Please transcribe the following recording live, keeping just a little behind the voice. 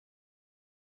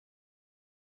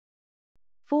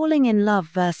Falling in love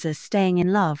versus staying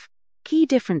in love. Key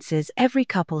differences every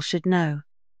couple should know.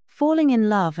 Falling in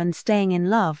love and staying in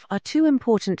love are two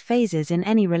important phases in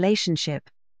any relationship,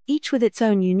 each with its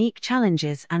own unique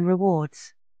challenges and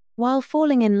rewards. While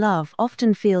falling in love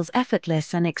often feels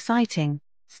effortless and exciting,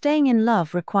 staying in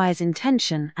love requires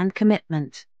intention and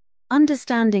commitment.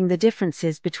 Understanding the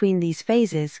differences between these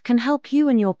phases can help you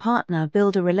and your partner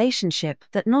build a relationship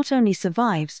that not only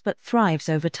survives but thrives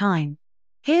over time.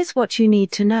 Here's what you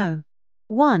need to know.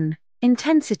 1.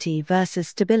 Intensity versus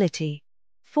stability.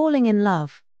 Falling in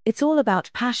love, it's all about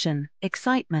passion,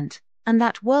 excitement, and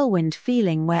that whirlwind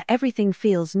feeling where everything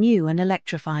feels new and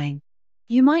electrifying.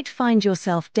 You might find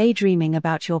yourself daydreaming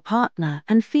about your partner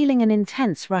and feeling an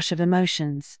intense rush of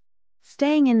emotions.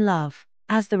 Staying in love,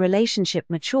 as the relationship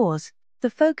matures,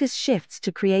 the focus shifts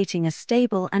to creating a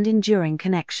stable and enduring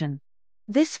connection.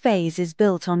 This phase is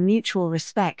built on mutual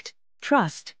respect,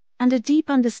 trust, and a deep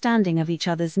understanding of each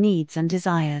other's needs and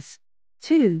desires.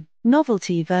 2.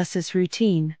 Novelty versus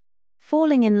routine.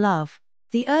 Falling in love,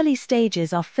 the early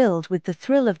stages are filled with the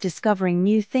thrill of discovering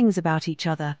new things about each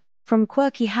other, from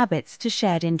quirky habits to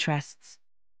shared interests.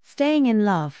 Staying in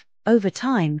love, over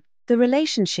time, the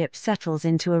relationship settles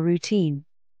into a routine.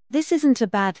 This isn't a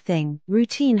bad thing.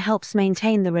 Routine helps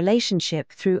maintain the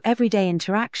relationship through everyday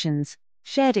interactions,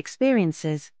 shared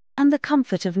experiences, and the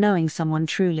comfort of knowing someone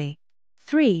truly.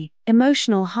 3.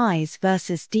 Emotional highs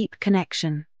versus deep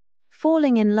connection.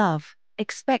 Falling in love,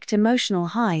 expect emotional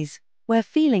highs, where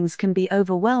feelings can be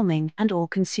overwhelming and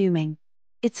all-consuming.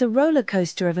 It's a roller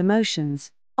coaster of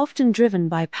emotions, often driven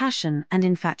by passion and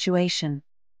infatuation.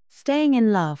 Staying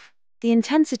in love, the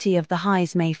intensity of the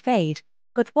highs may fade,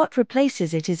 but what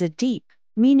replaces it is a deep,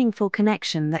 meaningful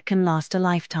connection that can last a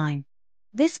lifetime.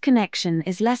 This connection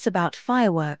is less about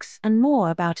fireworks and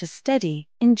more about a steady,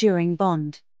 enduring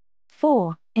bond.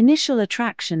 4. Initial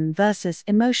attraction versus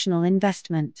emotional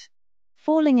investment.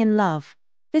 Falling in love,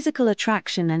 physical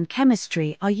attraction and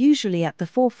chemistry are usually at the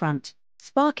forefront,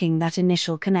 sparking that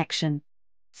initial connection.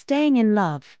 Staying in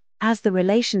love, as the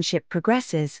relationship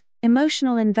progresses,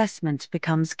 emotional investment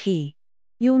becomes key.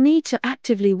 You'll need to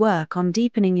actively work on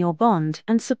deepening your bond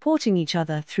and supporting each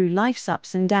other through life's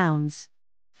ups and downs.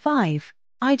 5.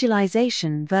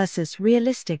 Idealization versus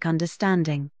realistic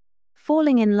understanding.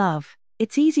 Falling in love,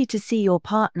 it's easy to see your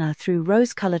partner through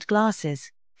rose-colored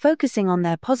glasses, focusing on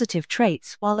their positive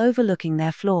traits while overlooking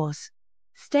their flaws.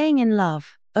 Staying in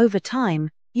love, over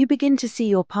time, you begin to see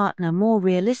your partner more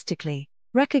realistically,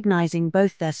 recognizing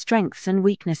both their strengths and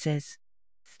weaknesses.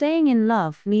 Staying in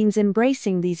love means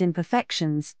embracing these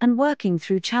imperfections and working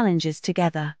through challenges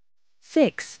together.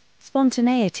 6.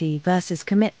 Spontaneity versus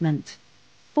commitment.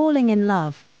 Falling in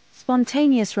love,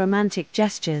 spontaneous romantic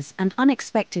gestures and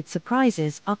unexpected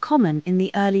surprises are common in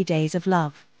the early days of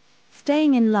love.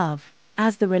 Staying in love,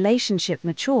 as the relationship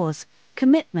matures,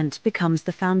 commitment becomes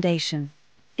the foundation.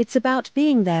 It's about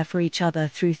being there for each other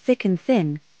through thick and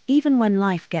thin, even when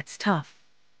life gets tough.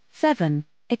 7.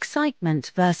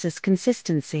 Excitement versus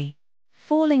consistency.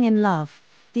 Falling in love,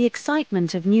 the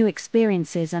excitement of new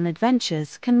experiences and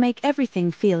adventures can make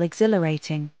everything feel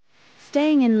exhilarating.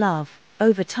 Staying in love,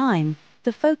 over time,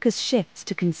 the focus shifts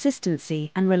to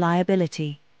consistency and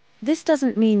reliability. This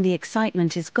doesn't mean the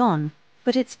excitement is gone,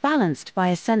 but it's balanced by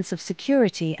a sense of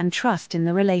security and trust in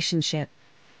the relationship.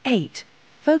 8.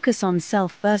 Focus on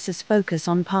self versus focus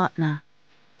on partner.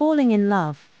 Falling in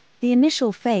love, the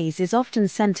initial phase is often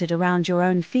centered around your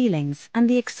own feelings and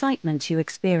the excitement you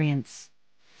experience.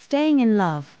 Staying in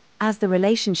love, as the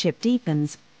relationship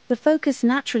deepens, the focus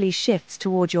naturally shifts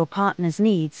toward your partner's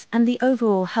needs and the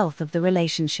overall health of the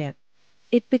relationship.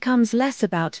 It becomes less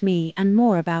about me and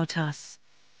more about us.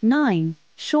 9.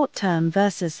 Short-term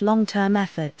versus long-term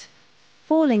effort.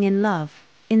 Falling in love,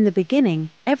 in the beginning,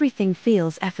 everything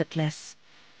feels effortless.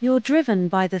 You're driven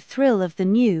by the thrill of the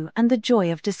new and the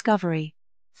joy of discovery.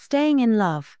 Staying in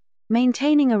love,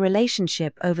 maintaining a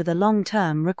relationship over the long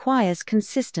term requires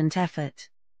consistent effort.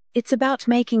 It's about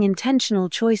making intentional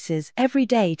choices every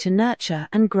day to nurture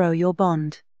and grow your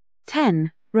bond.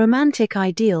 10. Romantic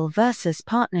ideal versus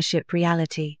partnership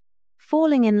reality.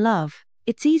 Falling in love,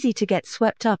 it's easy to get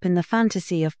swept up in the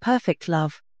fantasy of perfect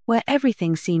love, where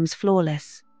everything seems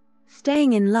flawless.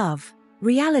 Staying in love,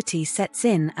 reality sets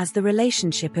in as the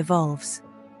relationship evolves.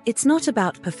 It's not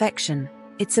about perfection,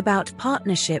 it's about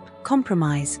partnership,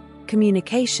 compromise,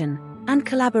 communication, and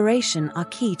collaboration are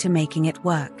key to making it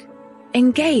work.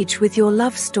 Engage with your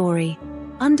love story.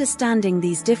 Understanding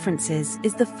these differences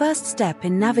is the first step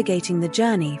in navigating the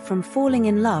journey from falling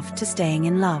in love to staying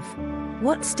in love.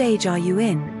 What stage are you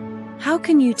in? How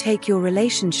can you take your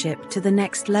relationship to the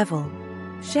next level?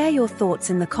 Share your thoughts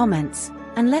in the comments,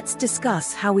 and let's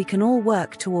discuss how we can all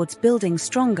work towards building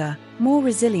stronger, more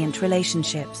resilient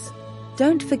relationships.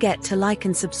 Don't forget to like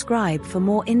and subscribe for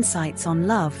more insights on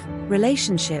love,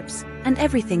 relationships, and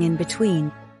everything in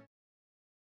between.